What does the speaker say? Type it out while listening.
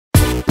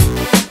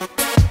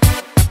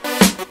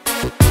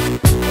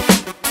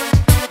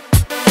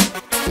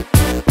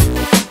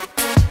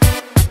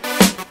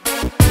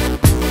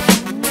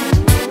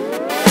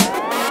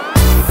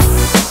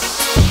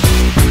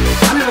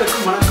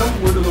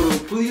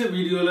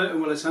வீடியோவில்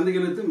உங்களை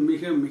சந்திக்கிறது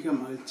மிக மிக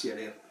மகிழ்ச்சி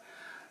அடைகிறேன்.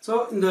 ஸோ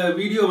இந்த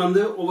வீடியோ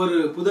வந்து ஒவ்வொரு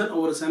புதன்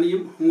ஒவ்வொரு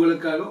சனியும்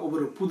உங்களுக்காக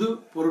ஒவ்வொரு புது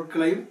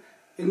பொருட்களையும்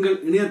எங்கள்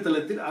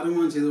இணையதளத்தில்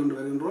அறிமுகம் செய்து கொண்டு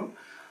வருகின்றோம்.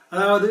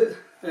 அதாவது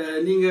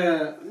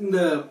நீங்கள்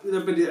இதை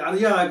பற்றி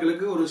அறியாத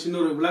ஆட்களுக்கு ஒரு சின்ன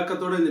ஒரு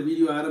விளக்கத்தோடு இந்த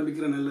வீடியோ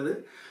ஆரம்பிக்கிற நல்லது.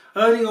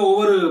 அதாவது நீங்கள்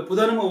ஒவ்வொரு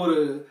புதனும் ஒவ்வொரு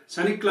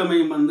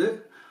சனிக்கிழமையும் வந்து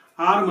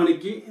 6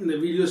 மணிக்கு இந்த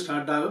வீடியோ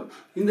ஸ்டார்ட் ஆகும்.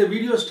 இந்த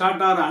வீடியோ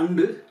ஸ்டார்ட்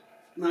ஆகிற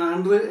நான்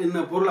அன்று என்ன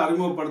பொருள்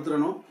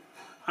அறிமுகப்படுத்துகிறனோ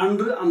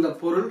அன்று அந்த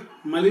பொருள்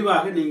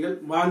மலிவாக நீங்கள்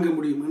வாங்க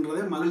முடியும்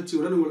என்றதை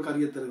மகிழ்ச்சியுடன் உங்களுக்கு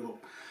அறிய தருகிறோம்.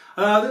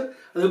 அதாவது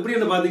அது எப்படி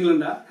என்ன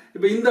பார்த்தீங்கன்னா,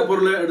 இப்போ இந்த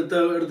பொருளை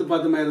எடுத்து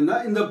பார்த்த மாதிரி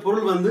இருந்தால் இந்த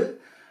பொருள் வந்து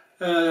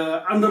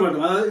அன்று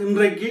மட்டும், அதாவது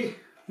இன்றைக்கு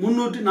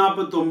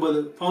 349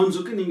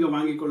 பவுண்ட்ஸுக்கு நீங்கள்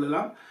வாங்கி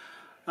கொள்ளலாம்.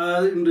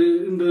 அதாவது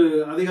இன்று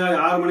அதிகாலை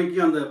 6 மணிக்கு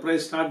அந்த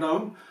ப்ரைஸ் ஸ்டார்ட்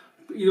ஆகும்.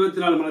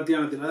 24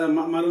 மணித்தியானத்தில், அதாவது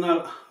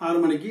மறுநாள் 6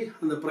 மணிக்கு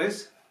அந்த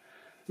ப்ரைஸ்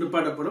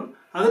நிப்பாட்டப்படும்.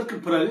 அதற்கு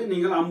பிறகு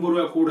நீங்கள் 50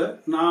 ரூபா கூட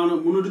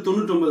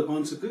 399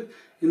 பவுண்ட்ஸுக்கு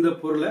இந்த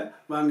பொருளை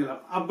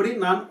வாங்கலாம். அப்படி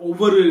நான்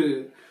ஒவ்வொரு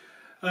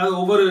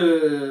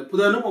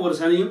புதனும் ஒவ்வொரு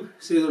சனியும்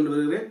செய்து கொண்டு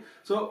வருகிறேன்.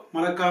 ஸோ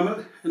மறக்காமல்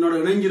என்னோட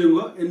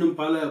இணைஞ்சிருங்கோ. இன்னும்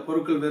பல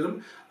பொருட்கள் வரும்.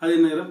 அதே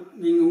நேரம்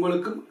நீங்கள்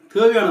உங்களுக்கும்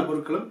தேவையான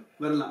பொருட்களும்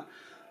வரலாம்.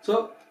 ஸோ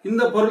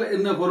இந்த பொருள்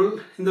என்ன பொருள்,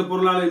 இந்த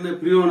பொருளால் என்ன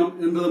பிரயோஜனம்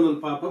என்றதை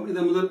முதல் பார்ப்போம்.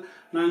 இதை முதல்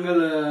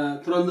நாங்கள்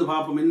திறந்து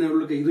பார்ப்போம் என்ன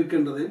உள்ளுக்கு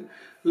இருக்கின்றது.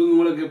 இது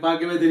உங்களுக்கு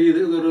பார்க்கவே தெரியுது.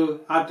 இது ஒரு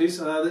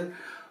ஆர்டிஸ்ட், அதாவது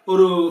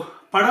ஒரு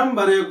படம்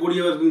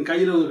வரையக்கூடியவர்களின்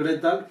கையில் ஒரு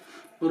கிடைத்தால்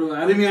ஒரு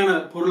அருமையான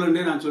பொருள்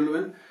என்றே நான்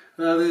சொல்லுவேன்.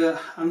 அதாவது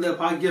அந்த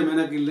பாக்கியம்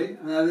எனக்கு இல்லை.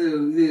 அதாவது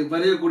இது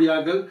வரையக்கூடிய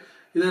ஆட்கள்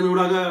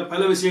இதனூடாக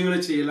பல விஷயங்களை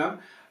செய்யலாம்.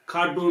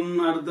 கார்ட்டூன்,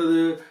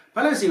 அடுத்தது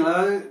பல விஷயங்கள்,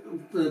 அதாவது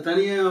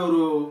தனியாக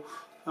ஒரு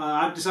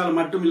ஆர்டிஸ்டால்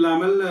மட்டும்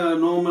இல்லாமல்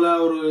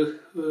நார்மலாக ஒரு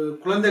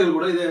குழந்தைகள்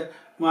கூட இதை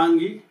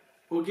வாங்கி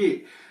ஓகே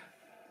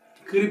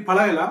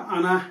பழகலாம்.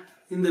 ஆனால்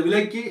இந்த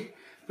விலைக்கு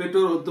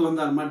பெற்றோர் ஒத்து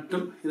வந்தால்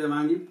மட்டும் இதை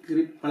வாங்கி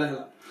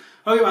பழகலாம்.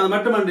 ஓகே, அது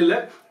மட்டுமன்று இல்லை,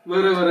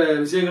 வேறு வேறு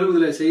விஷயங்களும்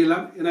இதில்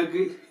செய்யலாம். எனக்கு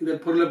இந்த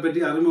பொருளை பற்றி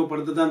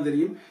அறிமுகப்படுத்த தான்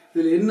தெரியும்.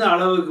 இதில் என்ன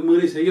அளவுக்கு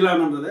மீறி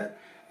செய்யலாம்ன்றதை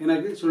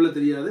எனக்கு சொல்ல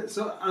தெரியாது.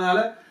 ஸோ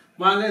அதனால்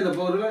வாங்க இந்த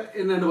பொருளை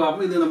என்னென்னு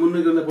பார்ப்போம். இது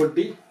முன்னுக்கு இருந்த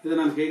பொட்டி, இதை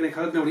நான் கேட்குறேன்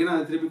கலட்டின அப்படின்னா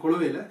அதை திருப்பி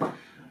கொள்ளவே இல்லை.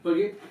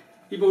 ஓகே,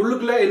 இப்போ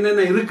உள்ளுக்குள்ளே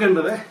என்னென்ன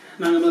இருக்குன்றதை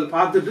நாங்கள் முதல்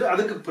பார்த்துட்டு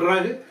அதுக்கு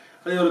பிறகு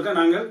அதே ஒருக்கா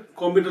நாங்கள்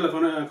கம்ப்யூட்டரில்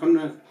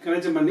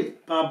கனெக்ஷன் பண்ணி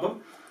பார்ப்போம்.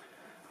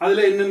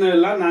 அதில் என்னென்ன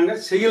எல்லாம்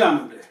நாங்கள் செய்யலாம்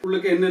என்று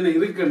உள்ளுக்கு என்னென்ன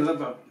இருக்குன்றதை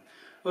பார்ப்போம்.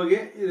 ஓகே,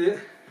 இது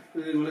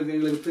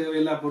எங்களுக்கு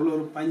தேவையில்லா பொருள்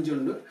ஒரு பஞ்சு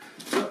உண்டு.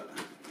 ஸோ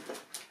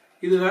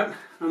இதுதான்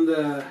அந்த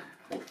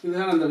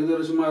இது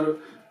ஒரு சுமார்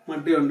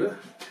மட்டை உண்டு.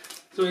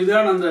 ஸோ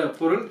இதுதான் அந்த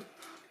பொருள்.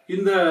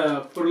 இந்த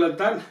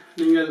பொருளைத்தான்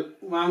நீங்கள்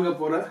வாங்க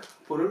போகிற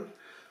பொருள்.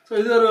 ஸோ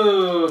இது ஒரு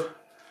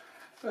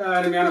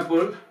அருமையான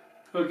பொருள்.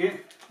 ஓகே,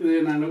 இது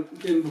நாங்கள்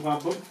திரும்பி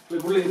பார்ப்போம்.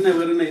 இதுக்குள்ளே என்ன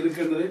வேறு என்ன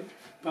இருக்குன்றதை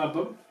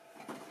பார்ப்போம்.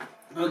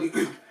 ஓகே,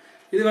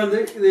 இது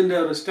இந்த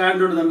ஒரு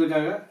ஸ்டாண்டோடு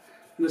தந்ததுக்காக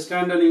இந்த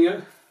ஸ்டாண்டை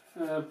நீங்கள்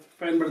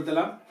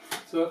பயன்படுத்தலாம்.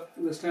 ஸோ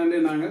இந்த ஸ்டாண்டை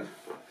நாங்கள்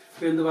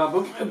சேர்ந்து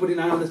பார்ப்போம் எப்படி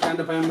நாங்கள் அந்த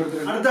ஸ்டாண்டை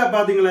பயன்படுத்துகிறோம். அடுத்தா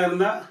பார்த்தீங்களா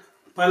இருந்தால்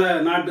பல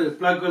நாட்டு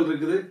பிளாக்கள்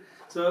இருக்குது.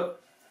 ஸோ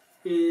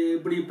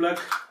இப்படி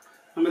பிளாக்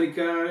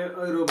அமெரிக்கா,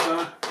 ஐரோப்பா,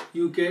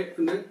 யூகே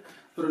என்று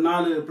ஒரு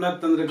 4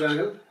 பிளாக்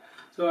தந்திருக்கார்கள்.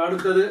 ஸோ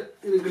அடுத்தது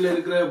இதுக்குள்ளே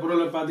இருக்கிற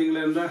பொருளை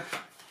பார்த்தீங்களா இருந்தால்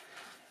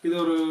இது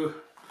ஒரு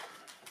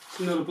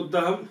சின்ன ஒரு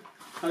புத்தகம்.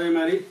 அதே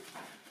மாதிரி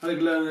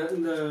அதுக்குள்ள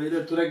இந்த இதை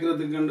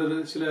துடைக்கிறதுக்கு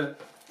சில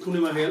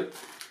துணி வகைகள்.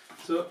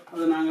 ஸோ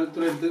அதை நாங்கள்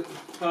துடைத்து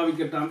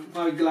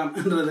பாவிக்கலாம்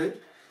என்றது.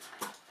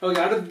 ஓகே,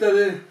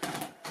 அடுத்தது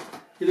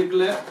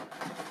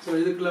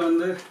இதுக்குள்ள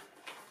வந்து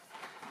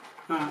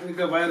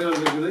இதுக்கு வயர்கள்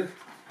இருக்குது.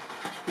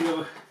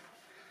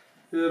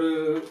 இது ஒரு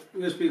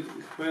யூஎஸ்பி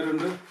வயர்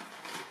உண்டு.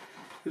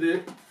 இது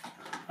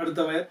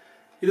அடுத்த வயர்.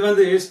 இது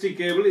வந்து எஸ்டி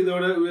கேபிள்.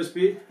 இதோட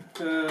யூஎஸ்பி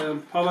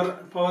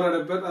பவர்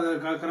அடைப்பர், அதை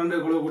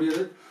கரண்ட்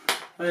கொள்ளக்கூடியது.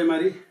 அதே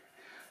மாதிரி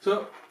ஸோ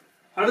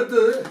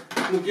அடுத்தது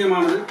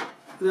முக்கியமானது,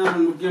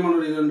 இதுதான் முக்கியமான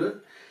ஒரு இது உண்டு.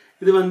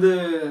 இது வந்து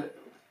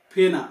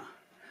பேனா.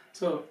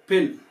 ஸோ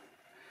பென்,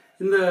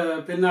 இந்த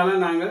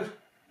பெண்ணால் நாங்கள்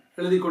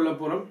எழுதி கொள்ள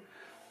போகிறோம்.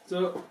 ஸோ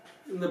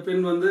இந்த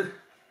பென் வந்து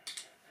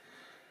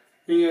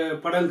நீங்கள்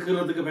படம்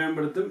கீறதுக்கு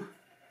பயன்படுத்தும்.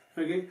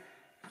 ஓகே,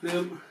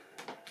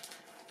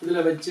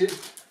 இதில் வச்சு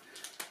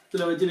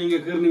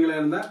நீங்கள் கீறினீங்களா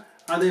இருந்தால்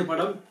அதே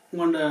படம்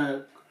உங்களோட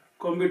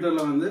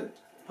கம்ப்யூட்டரில் வந்து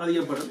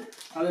பதியப்படும்.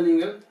 அதை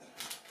நீங்கள்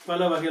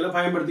பல வகையில்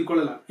பயன்படுத்தி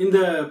கொள்ளலாம். இந்த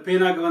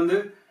பேனாக்கு வந்து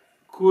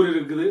கூர்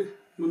இருக்குது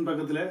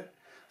முன்பக்கத்தில்.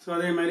 ஸோ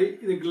அதே மாதிரி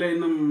இதுக்குள்ளே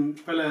இன்னும்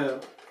பல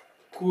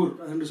கூர்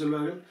என்று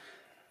சொல்வார்கள்,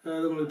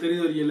 அது உங்களுக்கு தெரிய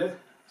வரையில்லை.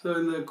 ஸோ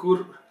இந்த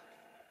கூர்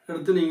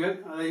எடுத்து நீங்கள்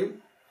அதையும்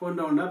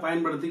ஒன்றா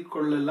பயன்படுத்தி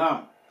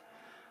கொள்ளலாம்.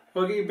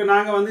 ஓகே, இப்போ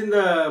நாங்கள் வந்து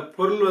இந்த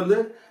பொருள் வந்து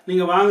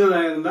நீங்கள்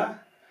வாங்குறதாக இருந்தால்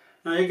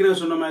நான் ஏற்கனவே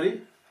சொன்ன மாதிரி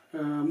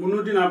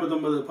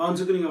 349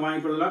 பவுண்ட்ஸுக்கு நீங்கள்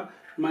வாங்கிக்கொள்ளலாம்,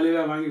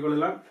 மலிவாக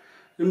வாங்கிக்கொள்ளலாம்.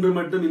 இன்று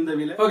மட்டும் இந்த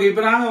விலை. ஓகே,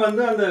 இப்போ நாங்கள்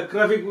வந்து அந்த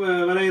கிராஃபிக்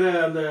வரைகிற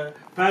அந்த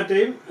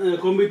பேட்டையும்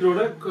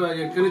கம்ப்யூட்டரோட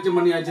கனெக்ஷன்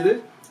பண்ணியாச்சுது.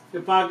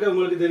 பார்க்க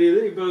உங்களுக்கு தெரியுது.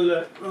 இப்போ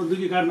இதில்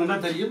தூக்கி காட்டினா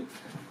தெரியும்.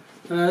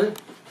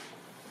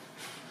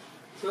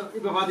 ஸோ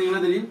இப்போ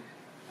பார்த்தீங்கன்னா தெரியும்,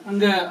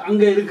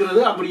 அங்கே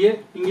இருக்கிறது அப்படியே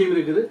இங்கேயும்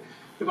இருக்குது.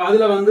 இப்போ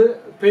அதில் வந்து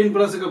பெயிண்ட்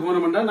ப்ரஸுக்கு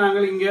போனோம்னா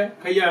நாங்கள் இங்கே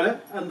கையால்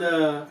அந்த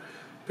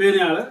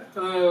பேனையால்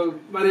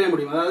வரைய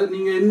முடியும். அதாவது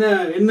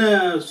நீங்கள் என்ன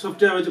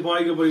சாஃப்ட்வேர் வச்சு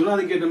பாய்க்க போறீங்களோ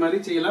அதுக்கேற்ற மாதிரி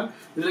செய்யலாம்.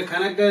 இதில்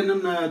கணக்க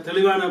இன்னும்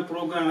தெளிவான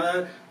ப்ரோக்ராம்,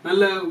 அதாவது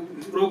நல்ல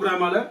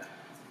ப்ரோக்ராமால்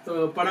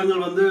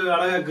படங்கள் வந்து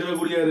அழகாக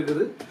கீழக்கூடிய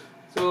இருக்குது.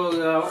 ஸோ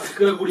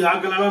கீழக்கூடிய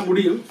ஆக்களால்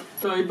முடியும்.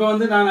 ஸோ இப்போ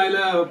வந்து நான்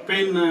அதில்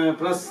பெயிண்ட்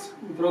ப்ளஸ்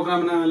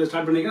ப்ரோக்ராம் நான் அதில்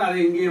ஸ்டார்ட் பண்ணிக்கிறேன்.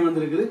 அது இங்கேயும்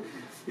வந்துருக்குது.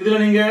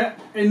 இதில் நீங்கள்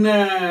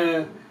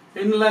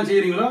என்னெல்லாம்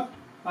செய்கிறீங்களோ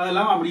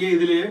அதெல்லாம் அப்படியே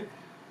இதுலேயே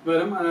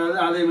வரும். அதாவது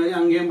அதே மாதிரி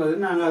அங்கேயும்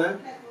பார்த்து நாங்கள் அதை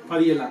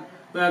பதியலாம்.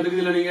 அதுக்கு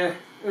இதில் நீங்கள்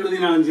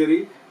எழுதினாலும் சரி,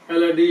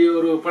 இல்லாட்டி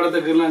ஒரு படத்தை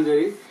கீறலாம்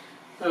சரி,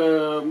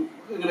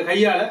 எங்களை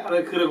கையால் அதை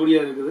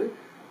கீறக்கூடியதாக இருக்குது.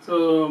 ஸோ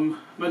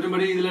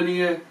மற்றபடி இதில்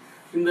நீங்கள்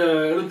இந்த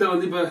எழுத்தை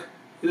வந்து இப்போ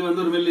இது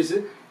வந்து ஒரு மெல்லிஸு,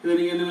 இதை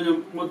நீங்கள் இன்னும்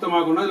கொஞ்சம்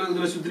மொத்தமாக்கணும்.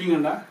 இதில்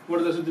சுற்றுனீங்கண்டா,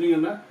 ஓட்டத்தை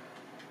சுற்றுனீங்கண்டா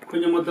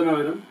கொஞ்சம் மொத்தமாக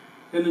வரும்.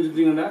 இன்னும்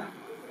சுற்றுனீங்கண்டா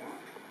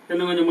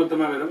இன்னும் கொஞ்சம்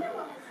மொத்தமாக வரும்.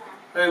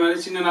 அதே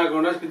மாதிரி சின்ன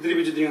நாக்கண்டா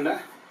திருப்பி சுற்றுனீங்கண்டா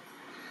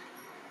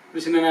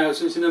இப்படி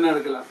சின்ன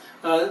எடுக்கலாம்.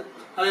 அதாவது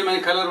அதே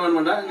மாதிரி கலர்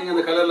வேணுமெண்டா நீங்கள்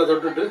அந்த கலரில்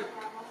தொட்டுட்டு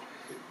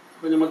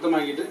கொஞ்சம்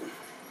மொத்தமாக்கிட்டு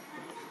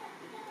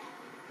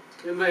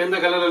எந்த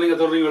கலரில் நீங்கள்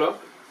தொடுறீங்களோ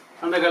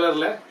அந்த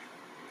கலரில்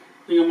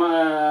நீங்கள்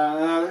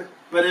அதாவது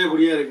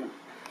வரையக்கூடியதாக இருக்கும்.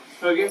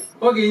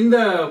 ஓகே இந்த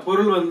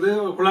பொருள் வந்து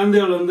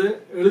குழந்தைகள் வந்து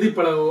எழுதி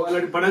பழகவோ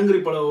அல்லாட்டி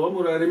படங்கிரி பழகவும்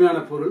ஒரு அருமையான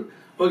பொருள்.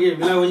 ஓகே,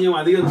 விலை கொஞ்சம்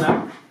அதிகம் தான்,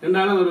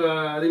 ரெண்டாலும் ஒரு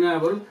அருமையான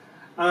பொருள்.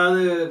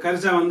 அதாவது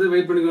கரிசா வந்து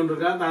வெயிட் பண்ணி கொண்டு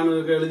இருக்கா தான்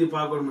எழுதி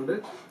பார்க்கணும்ட்டு.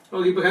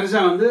 ஓகே, இப்போ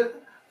கரிசா வந்து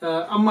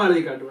அம்மா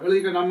எழுதி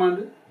காட்டு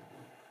அம்மாண்டு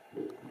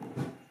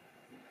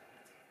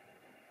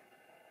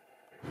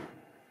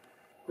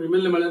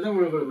மெல்ல மேலே தான்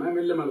கொடுப்பேன்,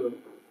 மெல்ல மேலே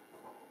வரும்.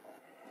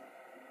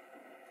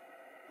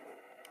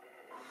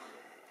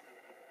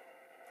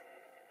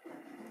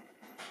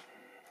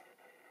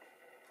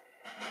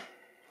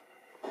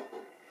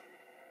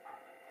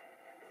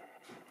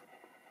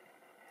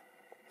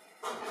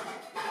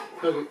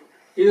 ஓகே,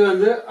 இது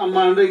வந்து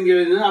அம்மா வந்து இங்கே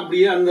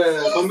அப்படியே அந்த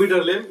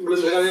கம்ப்யூட்டர்லேயே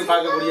உங்களுக்கு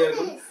பார்க்கக்கூடிய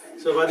இருக்கும்.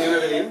 ஸோ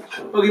பார்த்தீங்கன்னா தெரியும்.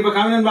 ஓகே, இப்போ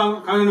கவினன்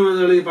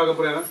வந்து எழுதி பார்க்க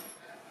போகிறாங்க.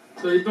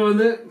 ஸோ இப்போ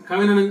வந்து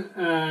கவினன்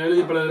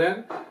எழுதி பழகிறார்.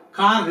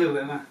 கார்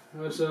இருக்குதுண்ணா.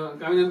 So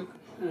கவினன்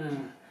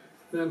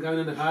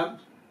car.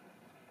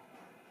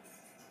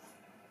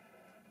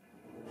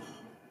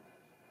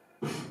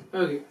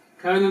 ஓகே,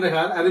 கவினன்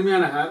கார்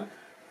அருமையான கார்.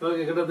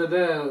 ஓகே, கிட்டத்தட்ட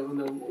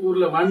இந்த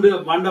ஊரில் வண்டை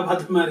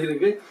பார்த்த மாதிரி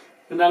இருக்கு.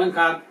 இருந்தாலும்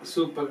கார்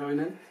சூப்பர்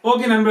கவினன்.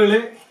 ஓகே நண்பர்களே,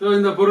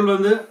 இந்த பொருள்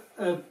வந்து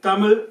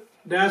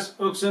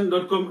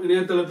tamil-auction.com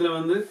இணையதளத்தில்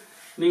வந்து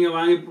நீங்கள்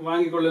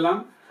வாங்கி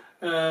கொள்ளலாம்.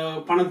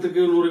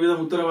 பணத்துக்கு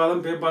 100%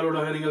 உத்தரவாதம் பேபாலோட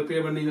நீங்கள் பே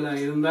பண்ணீங்களா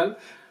இருந்தால்.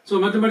 ஸோ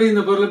மற்றபடி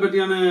இந்த பொருளை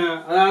பற்றியான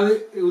அதாவது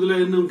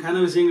இதில் இன்னும் கன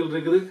விஷயங்கள்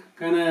இருக்குது,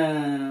 கன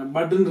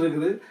பட்டன்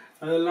இருக்குது.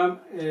 அதெல்லாம்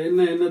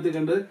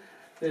என்னத்துக்கு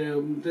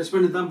டெஸ்ட்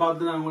பண்ணி தான்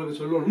பார்த்து நான் உங்களுக்கு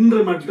சொல்லுவேன்.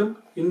 இன்று மட்டும்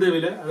இந்த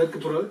விலை, அதற்கு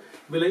பிறகு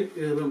விலை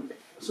ஏறும்.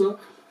 ஸோ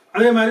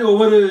அதே மாதிரி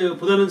ஒவ்வொரு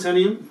புதனும்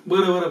சனியும்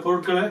வேறு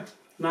பொருட்களை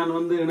நான்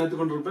வந்து இணைத்து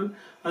கொண்டிருப்பேன்.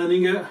 அதை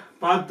நீங்கள்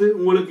பார்த்து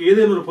உங்களுக்கு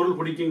ஏதேனும் ஒரு பொருள்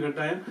பிடிக்கும்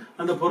கட்டாயம்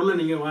அந்த பொருளை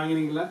நீங்கள்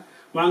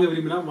வாங்க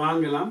விரும்பினா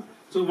வாங்கலாம்.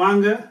 ஸோ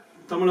வாங்க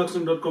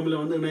tamil-auction.com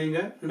வந்து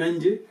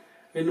இணைஞ்சு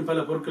இன்னும் பல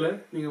பொருட்களை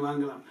நீங்கள்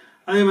வாங்கலாம்.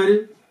 அதே மாதிரி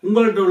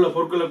உங்கள்கிட்ட உள்ள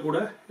பொருட்களை கூட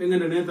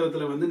எங்கள்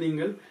இணையதளத்தில் வந்து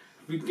நீங்கள்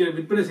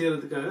விற்பனை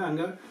செய்கிறதுக்காக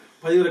அங்கே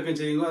பதிவிறக்கம்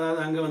செய்யுங்க. அதாவது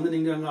அங்கே வந்து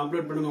நீங்கள் அங்கே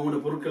அப்லோட் பண்ணுங்க உங்களோட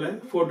பொருட்களை,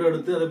 ஃபோட்டோ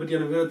எடுத்து அதை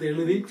பற்றியான விவரத்தை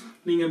எழுதி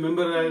நீங்கள்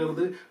மெம்பர்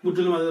ஆகிறது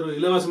முற்றிலும் அது ஒரு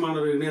இலவசமான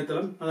ஒரு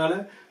இணையதளம். அதனால்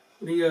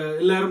நீங்கள்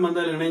எல்லாரும்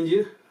வந்தாலும் இணைஞ்சு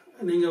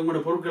நீங்கள்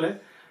உங்களோட பொருட்களை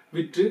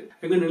விற்று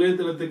எங்கள்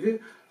நிலையத்தளத்துக்கு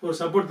ஒரு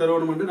சப்போர்ட்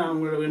தரணும் என்று நான்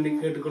உங்களோட வேண்டி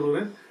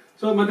கேட்டுக்கொள்கிறேன்.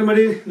 ஸோ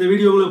மற்றபடி இந்த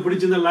வீடியோ உங்களுக்கு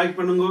பிடிச்சிருந்தால் லைக்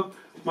பண்ணுங்க,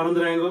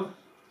 மறந்துடாங்க,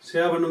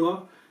 ஷேர் பண்ணுங்க.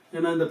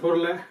 ஏன்னா இந்த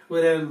பொருளை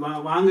வேறு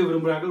வாங்க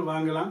விரும்புகிறார்கள்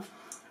வாங்கலாம்.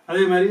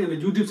 அதே மாதிரி இந்த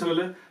யூடியூப்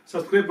சேனலை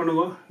சப்ஸ்கிரைப்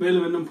பண்ணுங்க.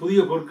 மேலும் இன்னும்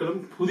புதிய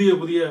பொருட்களும்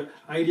புதிய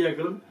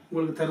ஐடியாக்களும்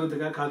உங்களுக்கு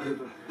தருவதற்காக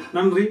காத்திருக்கிறேன்.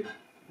 நன்றி,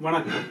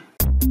 வணக்கம்.